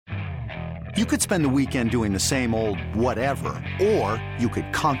You could spend the weekend doing the same old whatever, or you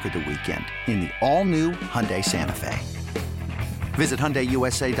could conquer the weekend in the all-new Hyundai Santa Fe. Visit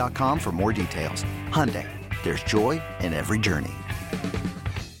HyundaiUSA.com for more details. Hyundai, there's joy in every journey.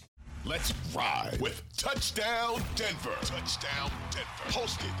 Let's ride with Touchdown Denver. Touchdown Denver.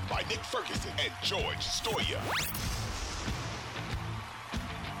 Hosted by Nick Ferguson and George Stoia.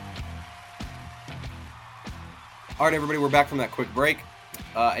 All right, everybody, we're back from that quick break.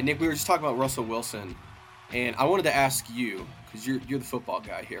 And Nick, we were just talking about Russell Wilson, and I wanted to ask you, because you're the football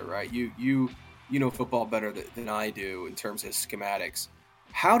guy here, right? You know football better than I do in terms of schematics.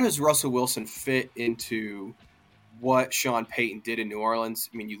 How does Russell Wilson fit into what Sean Payton did in New Orleans?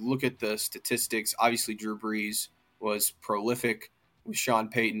 I mean, you look at the statistics. Obviously, Drew Brees was prolific with Sean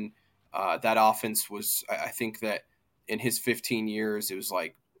Payton. That offense was, I think that in his 15 years, it was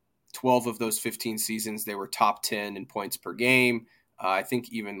like 12 of those 15 seasons, they were top 10 in points per game. I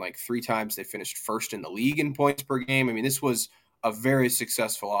think even like 3 times they finished first in the league in points per game. I mean, this was a very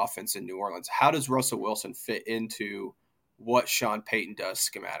successful offense in New Orleans. How does Russell Wilson fit into what Sean Payton does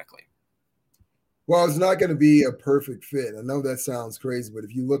schematically? Well, it's not going to be a perfect fit. I know that sounds crazy, but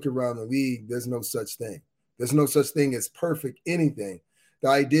if you look around the league, there's no such thing. There's no such thing as perfect anything. The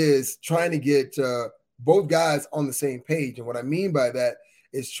idea is trying to get both guys on the same page. And what I mean by that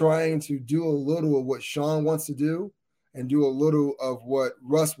is trying to do a little of what Sean wants to do and do a little of what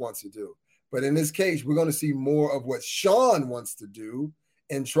Russ wants to do. But in this case, we're going to see more of what Sean wants to do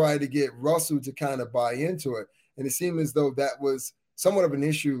and try to get Russell to kind of buy into it. And it seemed as though that was somewhat of an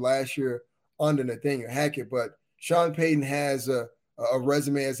issue last year under Nathaniel Hackett. But Sean Payton has a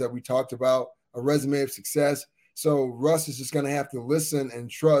resume, as that we talked about, a resume of success. So Russ is just going to have to listen and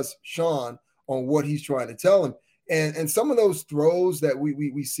trust Sean on what he's trying to tell him. And some of those throws that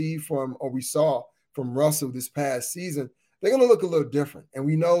we see from, or we saw from Russell this past season, they're going to look a little different. And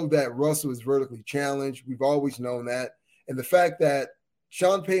we know that Russell is vertically challenged. We've always known that. And the fact that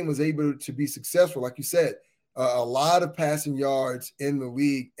Sean Payton was able to be successful, like you said, a lot of passing yards in the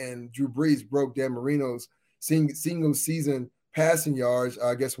league, and Drew Brees broke Dan Marino's single season passing yards.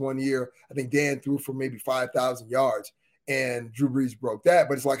 I guess one year, I think Dan threw for maybe 5,000 yards, and Drew Brees broke that.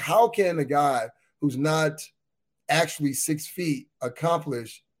 But it's like, how can a guy who's not actually 6 feet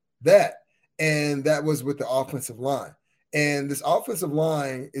accomplish that? And that was with the offensive line. And this offensive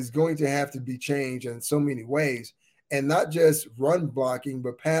line is going to have to be changed in so many ways, and not just run blocking,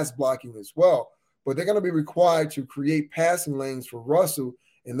 but pass blocking as well. But they're going to be required to create passing lanes for Russell,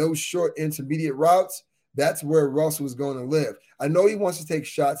 and those short intermediate routes, that's where Russell is going to live. I know he wants to take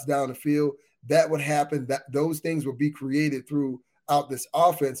shots down the field. That would happen. Those things will be created throughout this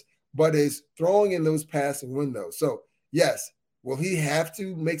offense, but is throwing in those passing windows. So, yes, will he have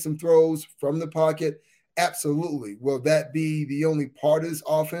to make some throws from the pocket? Absolutely. Will that be the only part of this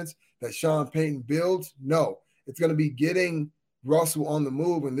offense that Sean Payton builds? No. It's going to be getting Russell on the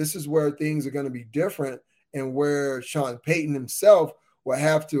move, and this is where things are going to be different and where Sean Payton himself will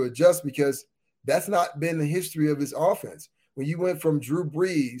have to adjust, because that's not been the history of his offense. When you went from Drew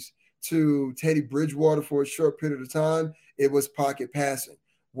Brees to Teddy Bridgewater for a short period of time, it was pocket passing.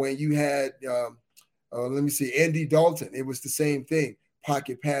 When you had Andy Dalton, it was the same thing,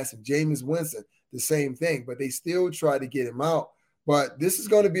 pocket passing. Jameis Winston, the same thing, but they still try to get him out. But this is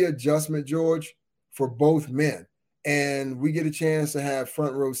going to be adjustment, George, for both men. And we get a chance to have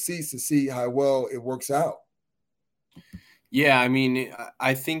front row seats to see how well it works out. Yeah, I mean,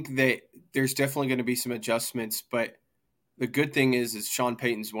 I think that there's definitely going to be some adjustments, but the good thing is Sean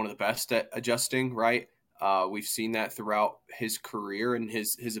Payton's one of the best at adjusting, right? We've seen that throughout his career and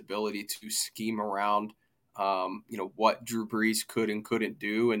his ability to scheme around, what Drew Brees could and couldn't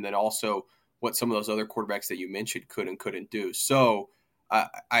do, and then also what some of those other quarterbacks that you mentioned could and couldn't do. So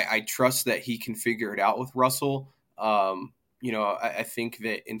I trust that he can figure it out with Russell. I think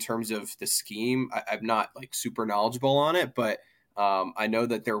that in terms of the scheme, I'm not like super knowledgeable on it, but I know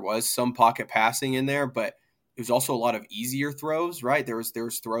that there was some pocket passing in there, but it was also a lot of easier throws, right? There was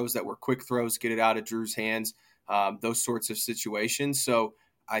throws that were quick throws, get it out of Drew's hands, those sorts of situations. So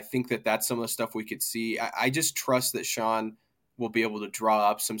I think that that's some of the stuff we could see. I just trust that Sean will be able to draw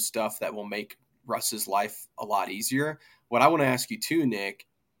up some stuff that will make Russ's life a lot easier. What I want to ask you too, Nick,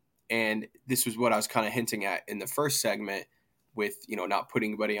 and this was what I was kind of hinting at in the first segment with, not putting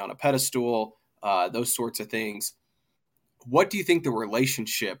anybody on a pedestal, those sorts of things. What do you think the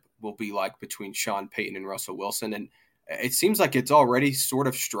relationship will be like between Sean Payton and Russell Wilson? And it seems like it's already sort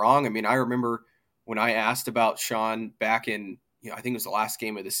of strong. I mean, I remember when I asked about Sean back in, I think it was the last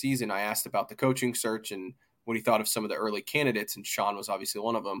game of the season, I asked about the coaching search and what he thought of some of the early candidates, and Sean was obviously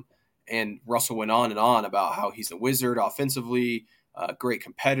one of them. And Russell went on and on about how he's a wizard offensively. a great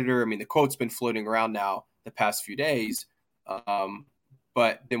competitor. I mean, the quote's been floating around now the past few days.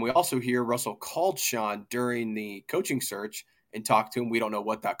 But then we also hear Russell called Sean during the coaching search and talked to him. We don't know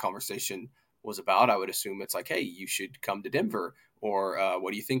what that conversation was about. I would assume it's like, hey, you should come to Denver, or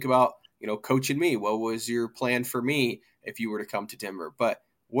what do you think about, coaching me? What was your plan for me if you were to come to Denver? But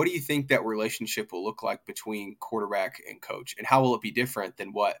what do you think that relationship will look like between quarterback and coach, and how will it be different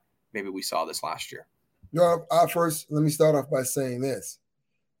than what maybe we saw this last year? First, let me start off by saying this.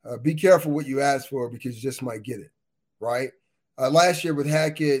 Be careful what you ask for, because you just might get it, right? Last year with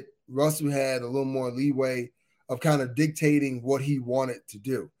Hackett, Russell had a little more leeway of kind of dictating what he wanted to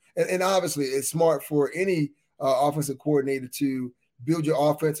do. And obviously, it's smart for any offensive coordinator to build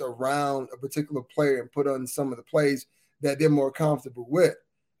your offense around a particular player and put on some of the plays that they're more comfortable with.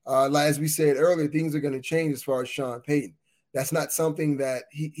 As we said earlier, things are going to change as far as Sean Payton. That's not something that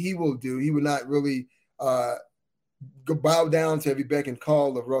he will do. He would not really bow down to every beck and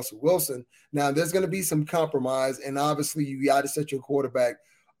call of Russell Wilson. Now, there's going to be some compromise, and obviously you got to set your quarterback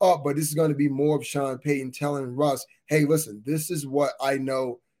up, but this is going to be more of Sean Payton telling Russ, hey, listen, this is what I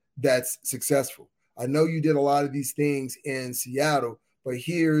know that's successful. I know you did a lot of these things in Seattle, but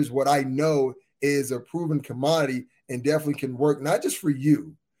here's what I know is a proven commodity and definitely can work, not just for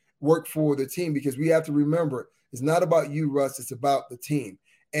you, work for the team, because we have to remember, it's not about you, Russ, it's about the team.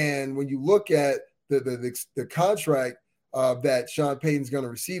 And when you look at the contract that Sean Payton's going to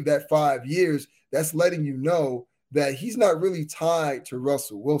receive, that 5 years, that's letting you know that he's not really tied to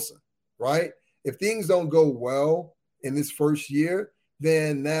Russell Wilson, right? If things don't go well in this first year,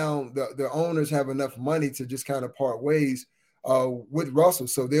 then now the owners have enough money to just kind of part ways with Russell.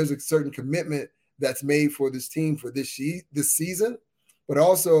 So there's a certain commitment that's made for this team for this season, but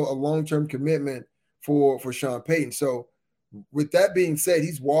also a long-term commitment for Sean Payton. So with that being said,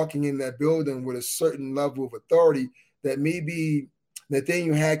 he's walking in that building with a certain level of authority that maybe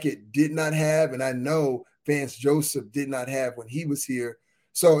Nathaniel Hackett did not have, and I know Vance Joseph did not have when he was here.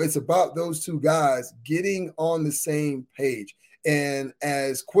 So it's about those two guys getting on the same page. And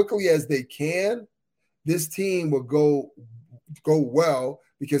as quickly as they can, this team will go well,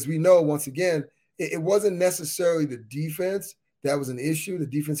 because we know, once again, it wasn't necessarily the defense that was an issue. The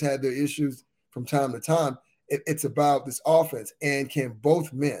defense had their issues from time to time. It's about this offense, and can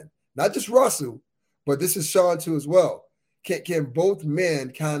both men, not just Russell, but this is Sean too as well, can both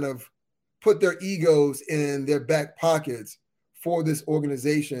men kind of put their egos in their back pockets for this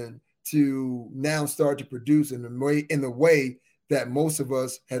organization to now start to produce in the way that most of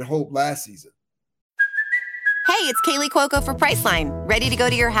us had hoped last season. Hey, it's Kaylee Cuoco for Priceline. Ready to go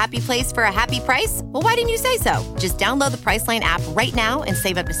to your happy place for a happy price? Well, why didn't you say so? Just download the Priceline app right now and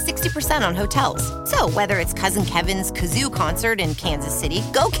save up to 60% on hotels. So whether it's Cousin Kevin's Kazoo Concert in Kansas City,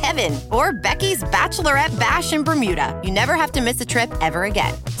 go Kevin, or Becky's Bachelorette Bash in Bermuda, you never have to miss a trip ever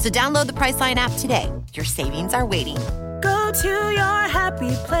again. So download the Priceline app today. Your savings are waiting. Go to your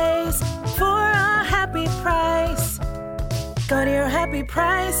happy place for a happy price. Go to your happy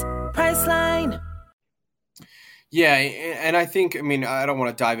price, Priceline. Yeah, and I think, I don't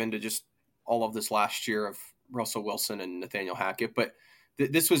want to dive into just all of this last year of Russell Wilson and Nathaniel Hackett, but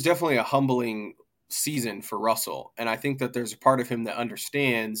this was definitely a humbling season for Russell. And I think that there's a part of him that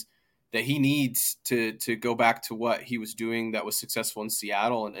understands that he needs to go back to what he was doing that was successful in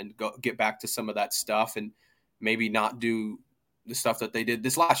Seattle and get back to some of that stuff, and maybe not do the stuff that they did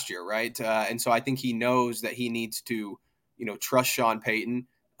this last year, right? And so I think he knows that he needs to, trust Sean Payton,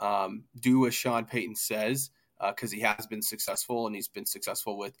 do as Sean Payton says, because he has been successful, and he's been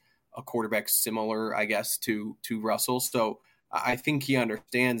successful with a quarterback similar, I guess, to Russell. So I think he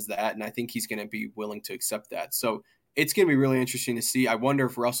understands that, and I think he's going to be willing to accept that. So it's going to be really interesting to see. I wonder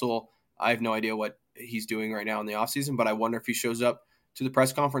if Russell, I have no idea what he's doing right now in the offseason, but I wonder if he shows up to the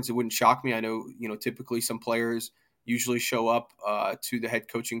press conference. It wouldn't shock me. I know, typically some players usually show up to the head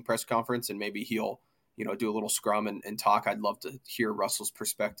coaching press conference, and maybe he'll, do a little scrum and talk. I'd love to hear Russell's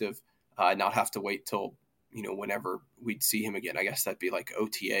perspective, not have to wait till, whenever we'd see him again. I guess that'd be like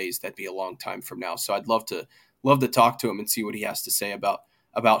OTAs. That'd be a long time from now. So I'd love to talk to him and see what he has to say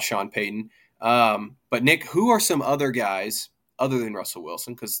about Sean Payton. But Nick, who are some other guys other than Russell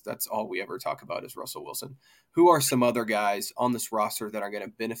Wilson? Because that's all we ever talk about is Russell Wilson. Who are some other guys on this roster that are going to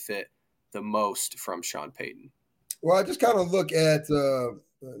benefit the most from Sean Payton? Well, I just kind of look at the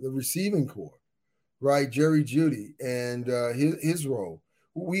receiving core, right? Jerry Jeudy and his role.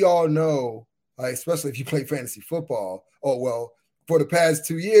 We all know, especially if you play fantasy football, for the past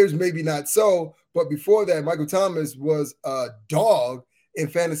 2 years, maybe not so, but before that, Michael Thomas was a dog in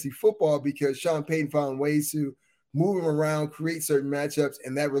fantasy football because Sean Payton found ways to move him around, create certain matchups,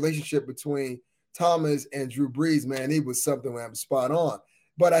 and that relationship between Thomas and Drew Brees, man, it was something where I'm spot on.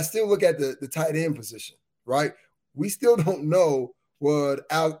 But I still look at the tight end position, right? We still don't know what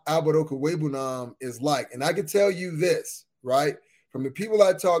Albert Okwuegbunam is like. And I can tell you this, right? From the people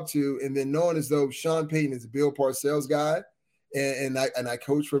I talk to, and then knowing as though Sean Payton is a Bill Parcells guy, and I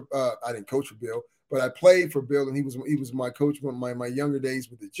coach for I didn't coach for Bill, but I played for Bill, and he was my coach when my younger days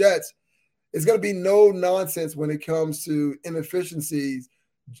with the Jets. It's going to be no nonsense when it comes to inefficiencies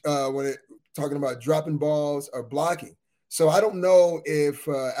when it talking about dropping balls or blocking. So I don't know if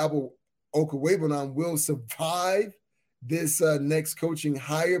Albert Okwuegbunam will survive this next coaching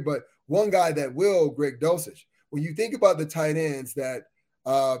hire, but one guy that will, Greg Dulcich. When you think about the tight ends that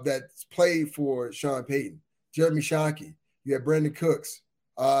played for Sean Payton, Jeremy Shockey, you had Brandon Cooks,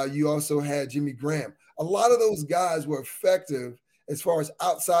 you also had Jimmy Graham. A lot of those guys were effective as far as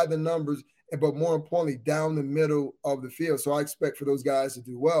outside the numbers, but more importantly, down the middle of the field. So I expect for those guys to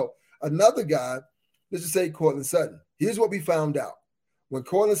do well. Another guy, let's just say Courtland Sutton. Here's what we found out. When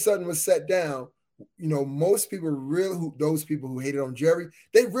Courtland Sutton was set down, most people those people who hated on Jerry,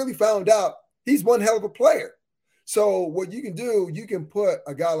 they really found out he's one hell of a player. So what you can do, you can put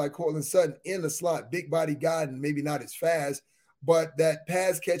a guy like Courtland Sutton in the slot, big body guy, and maybe not as fast, but that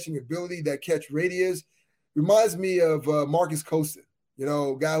pass catching ability, that catch radius, reminds me of Marcus Colston,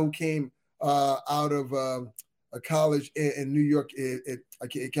 guy who came out of a college in New York.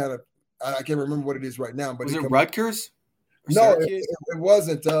 I can't remember what it is right now. But was it Rutgers? No, it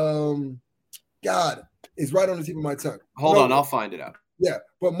wasn't. God, it's right on the tip of my tongue. Hold on, I'll find it out. Yeah,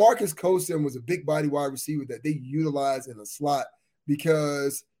 but Marcus Colston was a big body wide receiver that they utilized in the slot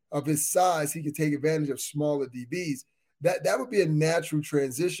because of his size. He could take advantage of smaller DBs. That would be a natural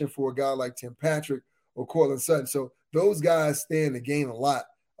transition for a guy like Tim Patrick or Courtland Sutton. So those guys stand to gain a lot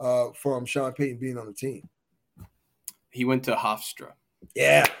from Sean Payton being on the team. He went to Hofstra.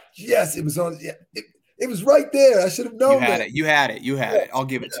 Yeah. Yes, it was on. Yeah, it was right there. I should have known that. You had it. I'll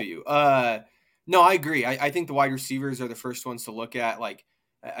give it to you. No, I agree. I think the wide receivers are the first ones to look at. Like,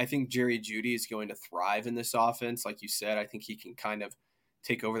 I think Jerry Jeudy is going to thrive in this offense. Like you said, I think he can kind of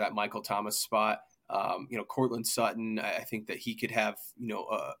take over that Michael Thomas spot. Courtland Sutton, I think that he could have,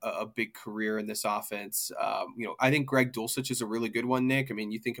 a big career in this offense. I think Greg Dulcich is a really good one, Nick. I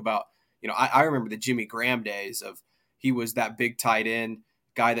mean, you think about, I remember the Jimmy Graham days of he was that big tight end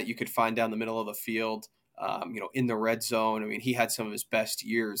guy that you could find down the middle of the field, in the red zone. I mean, he had some of his best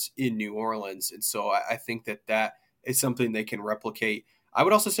years in New Orleans. And so I think that is something they can replicate. I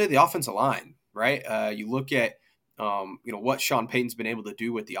would also say the offensive line, right? You look at, what Sean Payton's been able to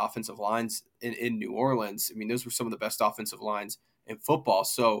do with the offensive lines in New Orleans. I mean, those were some of the best offensive lines in football.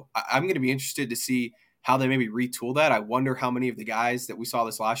 So I'm going to be interested to see how they maybe retool that. I wonder how many of the guys that we saw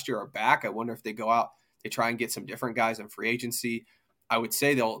this last year are back. I wonder if they go out, they try and get some different guys in free agency. I would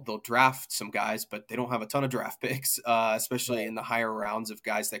say they'll draft some guys, but they don't have a ton of draft picks, especially in the higher rounds of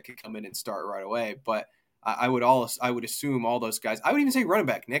guys that could come in and start right away. But I would assume all those guys. I would even say running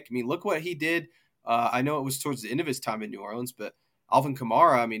back, Nick. I mean, look what he did. I know it was towards the end of his time in New Orleans, but Alvin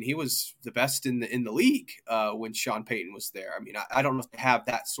Kamara, I mean, he was the best in the league when Sean Payton was there. I mean, I don't know if they have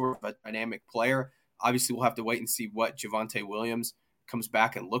that sort of a dynamic player. Obviously, we'll have to wait and see what Javonte Williams comes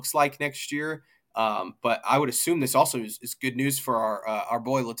back and looks like next year. But I would assume this also is good news for our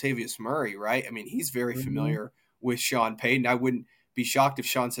boy Latavius Murray, right? I mean, he's very familiar with Sean Payton. I wouldn't be shocked if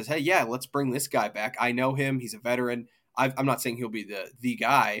Sean says, hey, yeah, let's bring this guy back. I know him. He's a veteran. I'm not saying he'll be the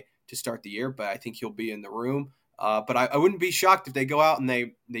guy to start the year, but I think he'll be in the room. But I wouldn't be shocked if they go out and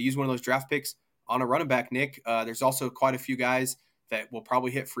they use one of those draft picks on a running back, Nick. There's also quite a few guys that will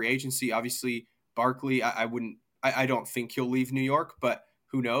probably hit free agency. Obviously, Barkley, I don't think he'll leave New York, but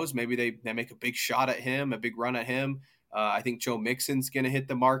who knows? Maybe they make a big shot at him, a big run at him. I think Joe Mixon's going to hit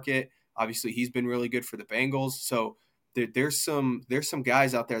the market. Obviously, he's been really good for the Bengals. So there's some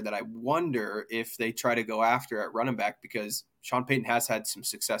guys out there that I wonder if they try to go after at running back because Sean Payton has had some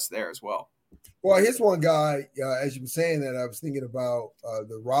success there as well. Well, here's one guy, as you were saying that, I was thinking about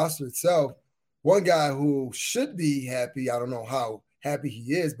the roster itself. One guy who should be happy, I don't know how happy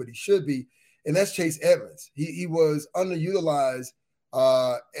he is, but he should be, and that's Chase Edmonds. He was underutilized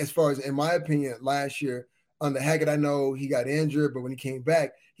as far as, in my opinion, last year under Hackett. I know he got injured, but when he came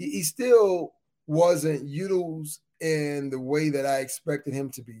back, he still wasn't used in the way that I expected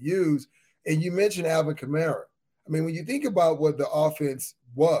him to be used. And you mentioned Alvin Kamara. I mean, when you think about what the offense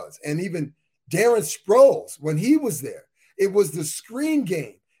was, and even Darren Sproles, when he was there, it was the screen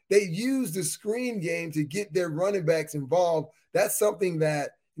game. They used the screen game to get their running backs involved. That's something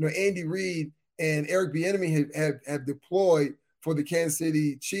that, Andy Reid and Eric Bieniemy have deployed for the Kansas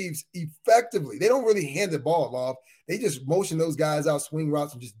City Chiefs effectively. They don't really hand the ball off. They just motion those guys out, swing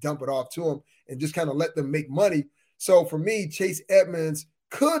routes, and just dump it off to them. and just kind of let them make money. So for me, Chase Edmonds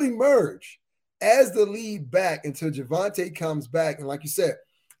could emerge as the lead back until Javonte comes back. And like you said,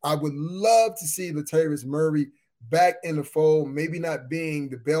 I would love to see Latavius Murray back in the fold, maybe not being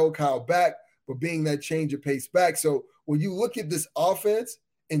the bell cow back, but being that change of pace back. So when you look at this offense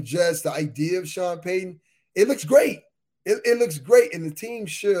and just the idea of Sean Payton, it looks great. It looks great. And the team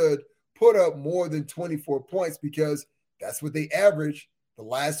should put up more than 24 points because that's what they average the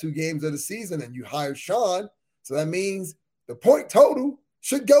last 2 games of the season. And you hire Sean. So that means the point total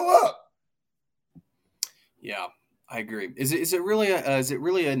should go up. Yeah, I agree. Is it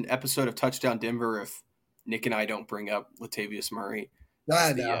really an episode of Touchdown Denver if Nick and I don't bring up Latavius Murray?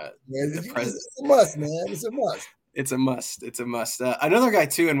 It's a must, man. It's a must. It's a must. It's a must. Another guy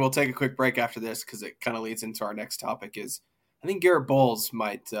too, and we'll take a quick break after this because it kind of leads into our next topic. Is I think Garrett Bowles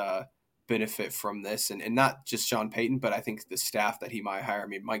might benefit from this, and not just Sean Payton, but I think the staff that he might hire. I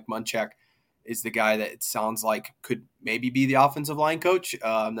mean, Mike Munchak is the guy that it sounds like could maybe be the offensive line coach.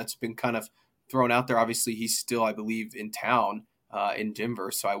 That's been kind of thrown out there. Obviously, he's still, I believe, in town in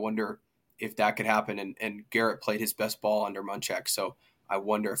Denver, so I wonder if that could happen. And Garrett played his best ball under Munchak, so I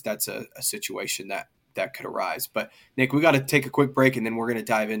wonder if that's a situation that could arise. But Nick, we got to take a quick break, and then we're going to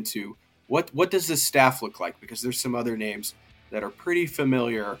dive into what does this staff look like, because there's some other names that are pretty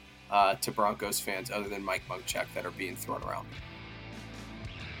familiar to Broncos fans other than Mike Munchak that are being thrown around.